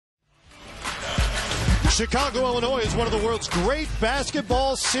Chicago, Illinois is one of the world's great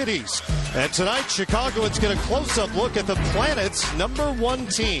basketball cities. And tonight, Chicagoans get a close-up look at the planet's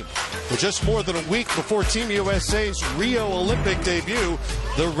 #1 team. With just more than a week before Team USA's Rio Olympic debut,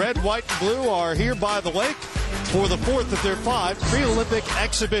 the red, white, and blue are here by the lake for the fourth of their 5 pre-Olympic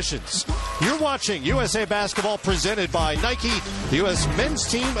exhibitions. You're watching USA Basketball presented by Nike. The U.S. men's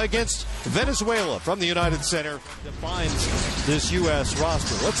team against Venezuela from the United Center defines this U.S.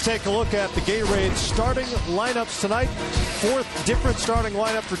 roster. Let's take a look at the Gatorade starting lineups tonight. 4th different starting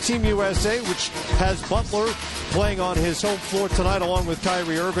lineup for Team USA, which has Butler playing on his home floor tonight along with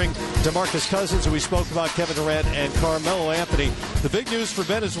Kyrie Irving, DeMarcus Cousins, who we spoke about, Kevin Durant, and Carmelo Anthony. The big news for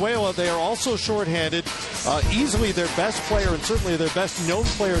Venezuela, they are also shorthanded. Easily their best player and certainly their best known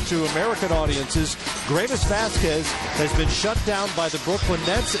player to American audiences, Greivis Vasquez, has been shut down by the Brooklyn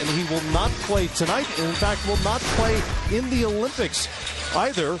Nets, and he will not play tonight, and in fact will not play in the Olympics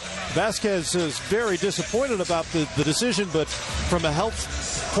either. Vasquez is very disappointed about the decision, but from a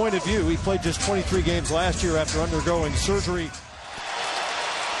health point of view, he played just 23 games last year after undergoing surgery.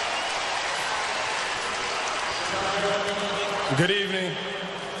 Good evening.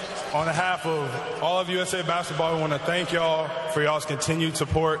 On behalf of all of USA Basketball, we want to thank y'all for y'all's continued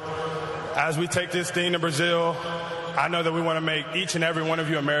support. As we take this thing to Brazil, I know that we want to make each and every one of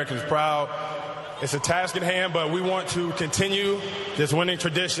you Americans proud. It's a task at hand, but we want to continue this winning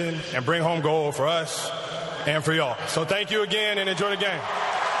tradition and bring home gold for us and for y'all. So thank you again and enjoy the game.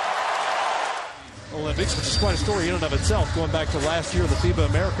 Olympics, which is quite a story in and of itself, going back to last year, the FIBA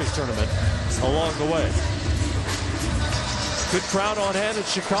Americas tournament along the way. Good crowd on hand in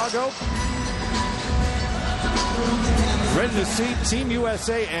Chicago. Ready to see Team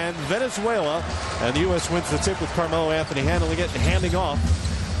USA and Venezuela. And the U.S. wins the tip with Carmelo Anthony handling it and handing off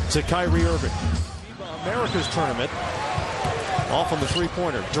to Kyrie Irving. FIBA Americas tournament off on the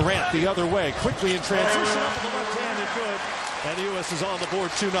three-pointer. Durant the other way, quickly in transition. Off the left hand and good. And the U.S. is on the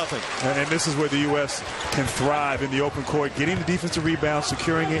board 2-0. And this is where the U.S. can thrive in the open court, getting the defensive rebound,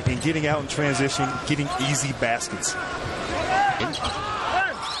 securing it, and getting out in transition, getting easy baskets.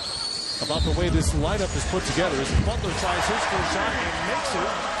 About the way this lineup is put together as Butler tries his first shot and makes it.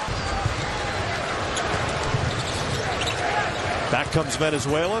 Back comes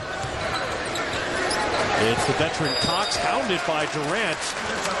Venezuela. It's the veteran Cox, hounded by Durant.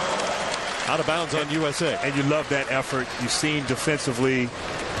 Out of bounds on USA. And you love that effort. You've seen defensively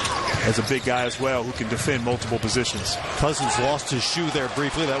as a big guy as well who can defend multiple positions. Cousins lost his shoe there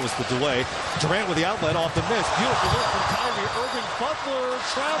briefly. That was the delay. Durant with the outlet off the miss. Beautiful look from Kyrie Irving. Butler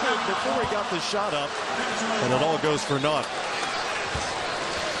traveled before he got the shot up. And it all goes for naught.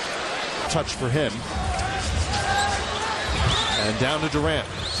 Touch for him. And down to Durant.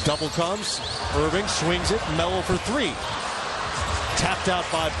 Double comes. Irving swings it. Melo for 3. Tapped out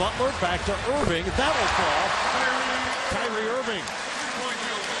by Butler. Back to Irving. That'll fall. Kyrie Irving.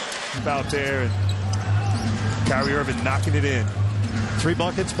 Out there, and Kyrie Irving knocking it in. 3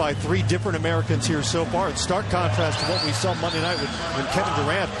 buckets by 3 different Americans here so far. In stark contrast to what we saw Monday night when Kevin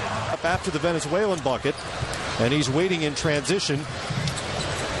Durant up after the Venezuelan bucket, and he's waiting in transition.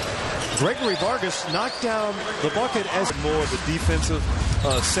 Gregory Vargas knocked down the bucket as more of a defensive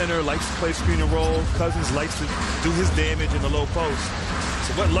center, likes to play screen and roll. Cousins likes to do his damage in the low post.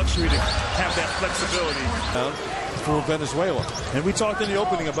 So what luxury to have that flexibility. For Venezuela. And we talked in the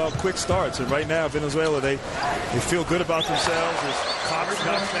opening about quick starts, and right now Venezuela, they feel good about themselves as Cox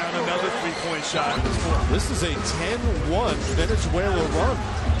knocks down another 3-point shot. This is a 10-1 Venezuela run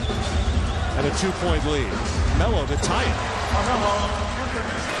and a 2-point lead. Melo to tie it.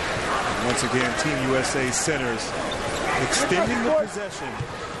 Once again, Team USA centers extending the possession.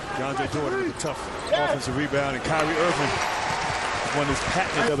 DeAndre Jordan with a tough offensive rebound, and Kyrie Irving one is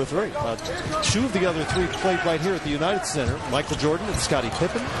patented the other 3. 2 of the other 3 played right here at the United Center. Michael Jordan and Scottie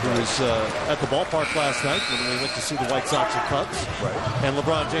Pippen, who was at the ballpark last night when we went to see the White Sox and Cubs. Right. And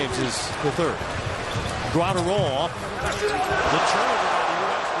LeBron James is the 3rd. Guadarola, the turnover by the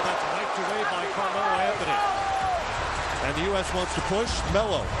U.S., but that's wiped away by Carmelo Anthony. And the U.S. wants to push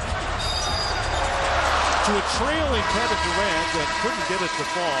Melo to a trailing Kevin Durant and couldn't get it to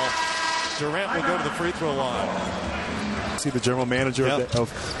fall. Durant will go to the free throw line. See the general manager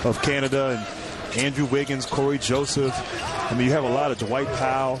of Canada, and Andrew Wiggins, Corey Joseph. I mean, you have a lot of Dwight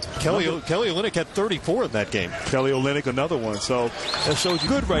Powell. Kelly Olynyk had 34 in that game. Kelly Olynyk, another one. So that shows you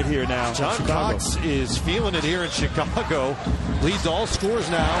good right here now. John Cox is feeling it here in Chicago. Leads all scores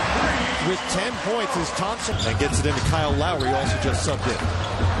now with 10 points as Thompson. And gets it into Kyle Lowry, also just subbed in.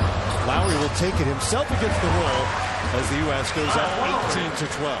 Lowry will take it himself against the roll as the U.S. goes up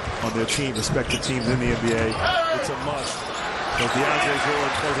 18-12. On their team, respective teams in the NBA, it's a must. So DeAndre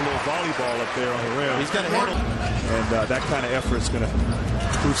Jordan plays a little volleyball up there on the rim. He's got to handle. And that kind of effort is going to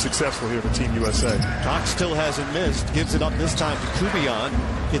prove successful here for Team USA. Cox still hasn't missed. Gives it up this time to Kubion.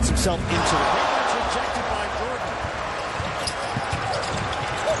 Gets himself into the ring. That's rejected by Jordan.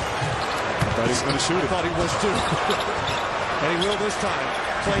 I thought he was going to shoot it. I thought he was too. And he will this time.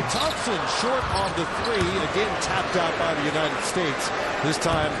 Klay Thompson short on the three. Again tapped out by the United States. This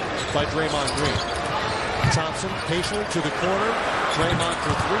time by Draymond Green. Thompson patiently to the corner. Draymond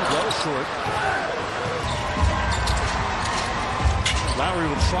for three. Well short. Lowry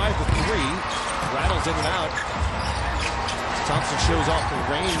will try the three. Rattles in and out. Thompson shows off the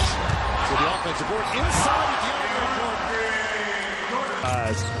range for the offensive board. Inside of DeAndre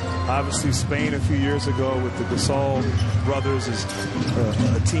Jordan. Obviously, Spain a few years ago with the Gasol brothers is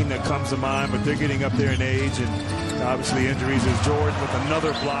a team that comes to mind, but they're getting up there in age, and obviously injuries. Is Jordan with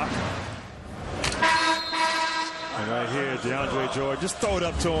another block. And right here, DeAndre Jordan, just throw it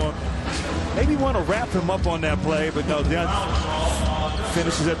up to him. Maybe want to wrap him up on that play, but no, DeAndre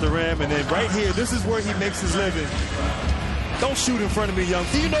finishes at the rim, and then right here, this is where he makes his living. Don't shoot in front of me, young.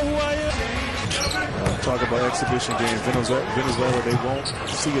 Do you know who I am? Talk about exhibition games. Venezuela, they won't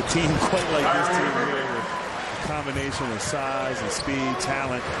see a team quite like this team here with a combination of size and speed,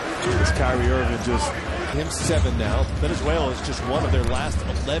 talent. It's Kyrie Irving just... Him 7 now. Venezuela is just one of their last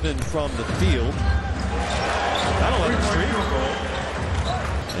 11 from the field. That'll let him streak.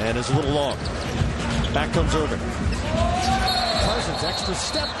 And is a little long. Back comes Irving. Cousins, extra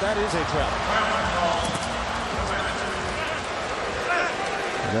step. That is a travel.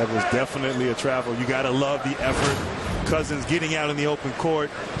 That was definitely a travel. You got to love the effort. Cousins getting out in the open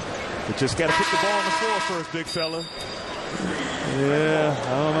court. But just got to put the ball on the floor first, big fella. Yeah, I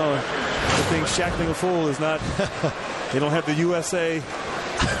don't know. I think shackling a fool is not... They don't have the USA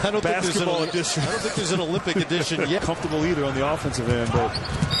basketball edition. I don't think there's an Olympic edition yet. Comfortable either on the offensive end, but...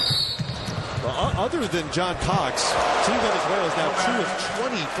 Well, other than John Cox, Team Venezuela is now 2 of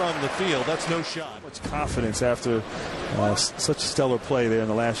 20 from the field. That's no shot. Much confidence after such stellar play there in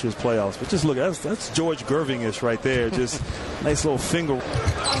the last year's playoffs. But just look, that's George Gerving-ish right there. Just nice little finger.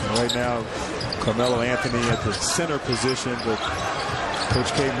 Right now, Carmelo Anthony at the center position, but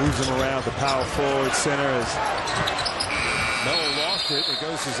Coach K moves him around the power forward center. Melo lost it. It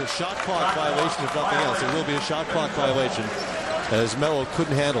goes as a shot clock violation, if nothing else. It will be a shot clock violation as Melo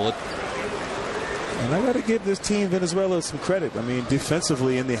couldn't handle it. And I got to give this team, Venezuela, some credit. I mean,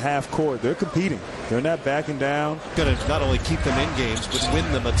 defensively in the half court, they're competing. They're not backing down. Going to not only keep them in games, but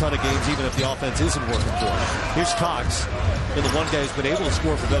win them a ton of games, even if the offense isn't working for them. Here's Cox, and the one guy who's been able to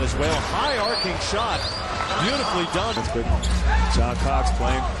score for Venezuela. High arcing shot, beautifully done. John Cox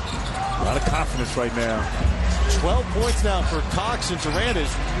playing a lot of confidence right now. 12 points now for Cox, and Durant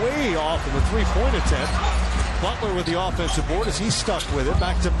is way off in the three-point attempt. Butler with the offensive board as he's stuck with it.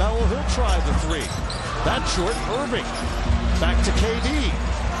 Back to Melo. He'll try the three. That's short. Irving. Back to KD.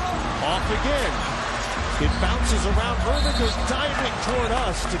 Off again. It bounces around. Irving goes diving toward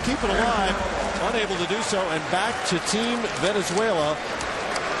us to keep it alive. Unable to do so. And back to Team Venezuela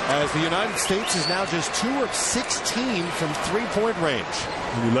as the United States is now just 2 of 16 from three-point range.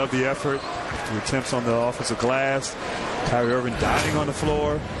 And you love the effort. The attempts on the offensive glass. Kyrie Irving diving on the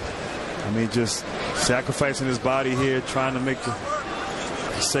floor. I mean, just sacrificing his body here, trying to make the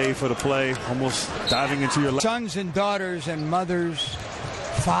save for the play, almost diving into your sons and daughters and mothers,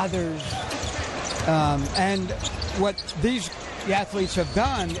 fathers, and what these athletes have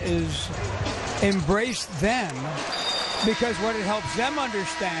done is embrace them, because what it helps them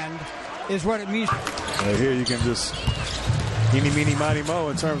understand is what it means. Here you can just eeny, meeny, miny, mo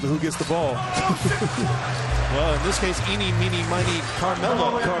in terms of who gets the ball. Well, in this case, eeny, meeny, miny,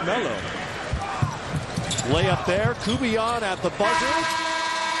 Carmelo. Layup there. Kubion at the buzzer.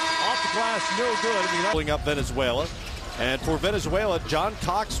 Off the glass, no good. I mean, pulling up Venezuela. And for Venezuela, John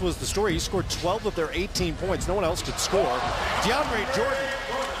Cox was the story. He scored 12 of their 18 points. No one else could score. DeAndre Jordan.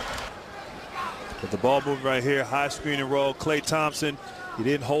 But the ball moving right here. High screen and roll. Klay Thompson. He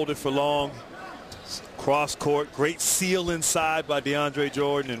didn't hold it for long. Cross court. Great seal inside by DeAndre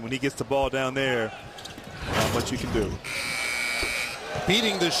Jordan. And when he gets the ball down there, not much you can do.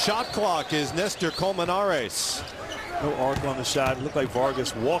 Beating the shot clock is Nestor Colmenares. No arc on the shot. It looked like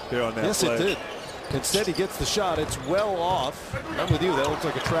Vargas walked there on that Yes, play. it did. Instead, he gets the shot. It's well off. I'm with you. That looks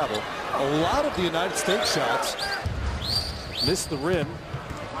like a travel. A lot of the United States shots miss the rim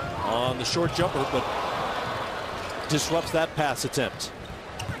on the short jumper, but disrupts that pass attempt.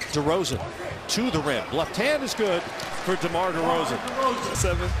 DeRozan to the rim. Left hand is good for DeMar DeRozan.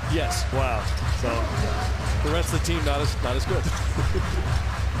 7? Yes. Wow. So the rest of the team not as good.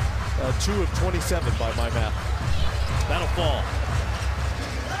 2 of 27 by my math. That'll fall.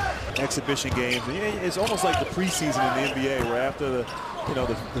 exhibition games. It's almost like the preseason in the NBA, where after the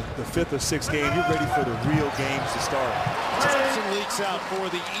fifth or sixth game, you're ready for the real games to start. Thompson leaks out for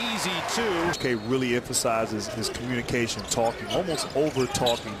the easy two. Okay, really emphasizes his communication, talking, almost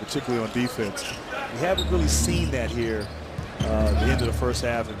over-talking, particularly on defense. We haven't really seen that here at the end of the first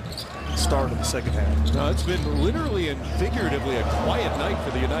half and start of the second half. No, it's been literally and figuratively a quiet night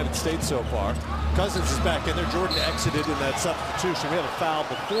for the United States so far. Cousins is back in there. Jordan exited in that substitution. We had a foul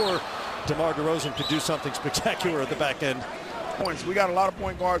before DeMar DeRozan could do something spectacular at the back end. Points. We got a lot of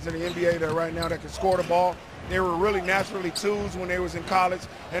point guards in the NBA that right now that can score the ball. They were really naturally twos when they was in college,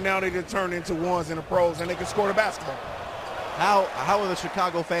 and now they just turned into ones in the pros, and they can score the basketball. How are the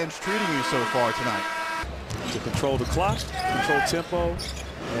Chicago fans treating you so far tonight? To control the clock, control tempo,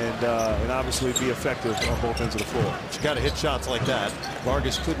 and obviously be effective on both ends of the floor. You got to hit shots like that.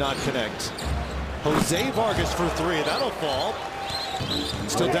 Vargas could not connect. Jose Vargas for three. That'll fall.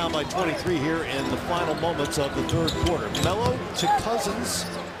 Still down by 23 here in the final moments of the third quarter. Melo to Cousins.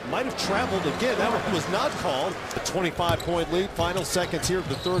 Might have traveled again. That one was not called. A 25-point lead. Final seconds here of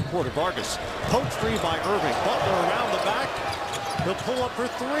the third quarter. Vargas poked free by Irving. Butler around the back. He'll pull up for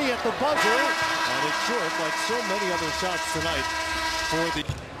three at the buzzer. And it's short, like so many other shots tonight for the...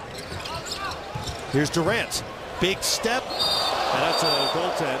 Here's Durant. Big step. And that's a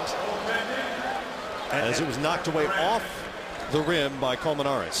goaltend. As it was knocked away off the rim by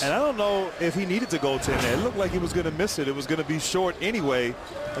Colmenares. And I don't know if he needed to goaltend there. It looked like he was going to miss it. It was going to be short anyway.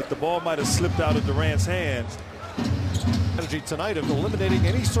 Like the ball might have slipped out of Durant's hands. Strategy tonight of eliminating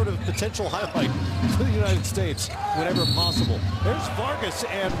any sort of potential highlight for the United States whenever possible. There's Vargas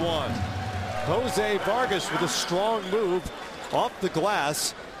and one. Jose Vargas with a strong move off the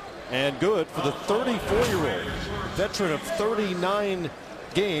glass, and good for the 34-year-old veteran of 39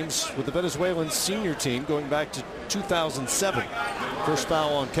 games with the Venezuelan senior team going back to 2007. First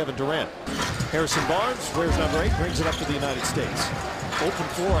foul on Kevin Durant. Harrison Barnes wears number 8, brings it up to the United States. Open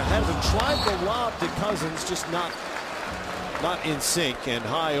floor ahead of him, tried the lob to Cousins, just not in sync, and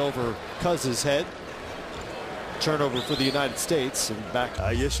high over Cousins' head. Turnover for the United States, and back.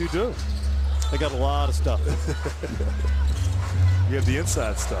 Yes, you do. They got a lot of stuff. You have the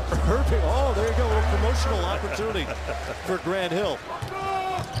inside stuff. Irving, oh, there you go, a little promotional opportunity for Grant Hill.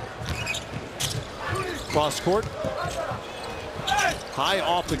 Cross court. High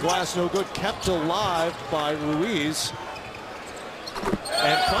off the glass, no good. Kept alive by Ruiz.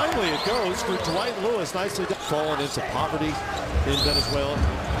 And finally it goes for Dwight Lewis. Nicely done. Fallen into poverty in Venezuela.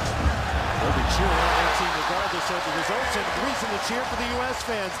 They'll be cheering on their team regardless of the results. And reason to cheer for the U.S.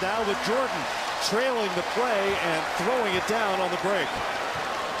 fans now with Jordan trailing the play and throwing it down on the break.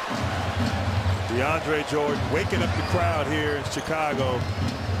 DeAndre Jordan waking up the crowd here in Chicago.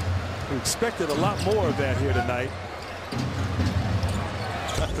 We expected a lot more of that here tonight.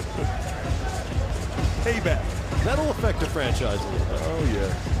 Payback. That'll affect the franchise a little bit. Oh, yeah.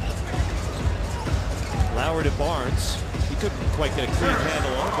 Lowry to Barnes. He couldn't quite get a clean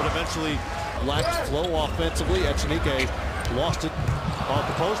handle on it, but eventually lacked flow offensively. Echenique lost it off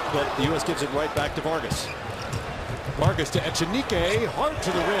the post, but the U.S. gives it right back to Vargas. Vargas to Echenique, hard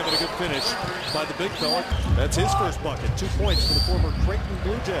to the rim, and a good finish by the big fella. That's his first bucket. 2 points for the former Creighton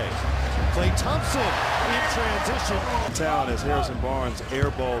Blue Jay. Klay Thompson in transition. Town as Harrison Barnes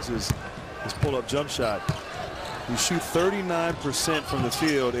airballs his pull-up jump shot. You shoot 39% from the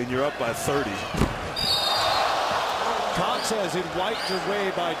field, and you're up by 30. Cox has it wiped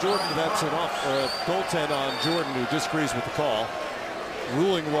away by Jordan. That's an goaltend on Jordan, who disagrees with the call.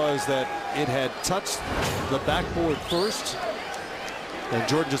 Ruling was that it had touched the backboard first, and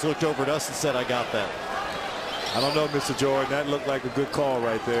Jordan just looked over at us and said, "I got that." I don't know, Mr. Jordan. That looked like a good call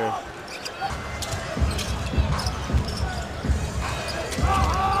right there.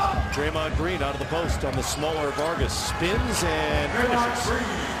 Draymond Green out of the post on the smaller Vargas. Spins and finishes.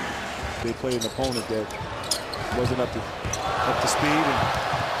 They played an opponent that wasn't up to speed. And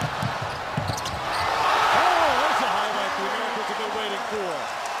there's a highlight the Americans have been waiting for.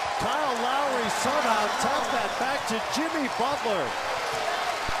 Kyle Lowry somehow tapped that back to Jimmy Butler.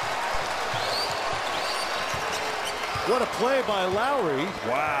 What a play by Lowry.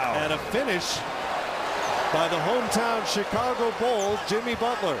 Wow. And a finish by the hometown Chicago Bull, Jimmy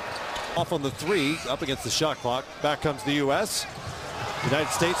Butler. Off on the three, up against the shot clock. Back comes the U.S. United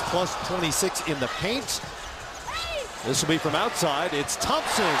States plus 26 in the paint. This will be from outside. It's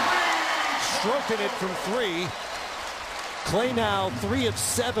Thompson stroking it from three. Klay now 3 of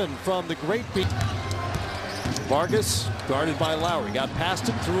 7 from the great beat. Vargas guarded by Lowry. Got past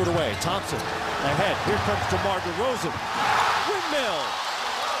him, threw it away. Thompson ahead. Here comes DeMar DeRozan. Windmill.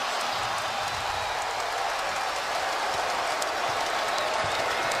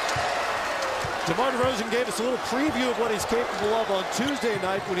 DeMar DeRozan gave us a little preview of what he's capable of on Tuesday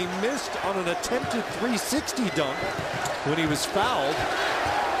night when he missed on an attempted 360 dunk when he was fouled.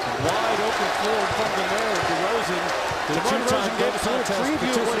 Wide open floor from the there. DeMar DeRozan gave us a little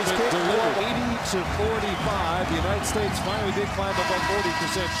preview of what he's capable of. 80-45. The United States finally did climb above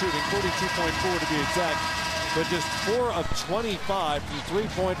 40% shooting, 42.4 to be exact. But just 4 of 25 from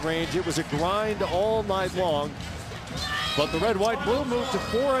three-point range. It was a grind all night long. But the red, white, blue moved to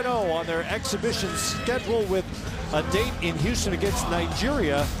 4-0 on their exhibition schedule with a date in Houston against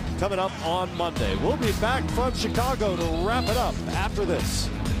Nigeria coming up on Monday. We'll be back from Chicago to wrap it up after this.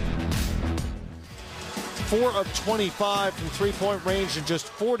 4 of 25 from three-point range and just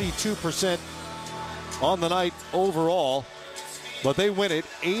 42% on the night overall. But they win it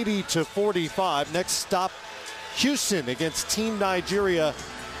 80-45. Next stop, Houston against Team Nigeria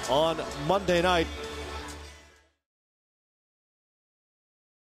on Monday night.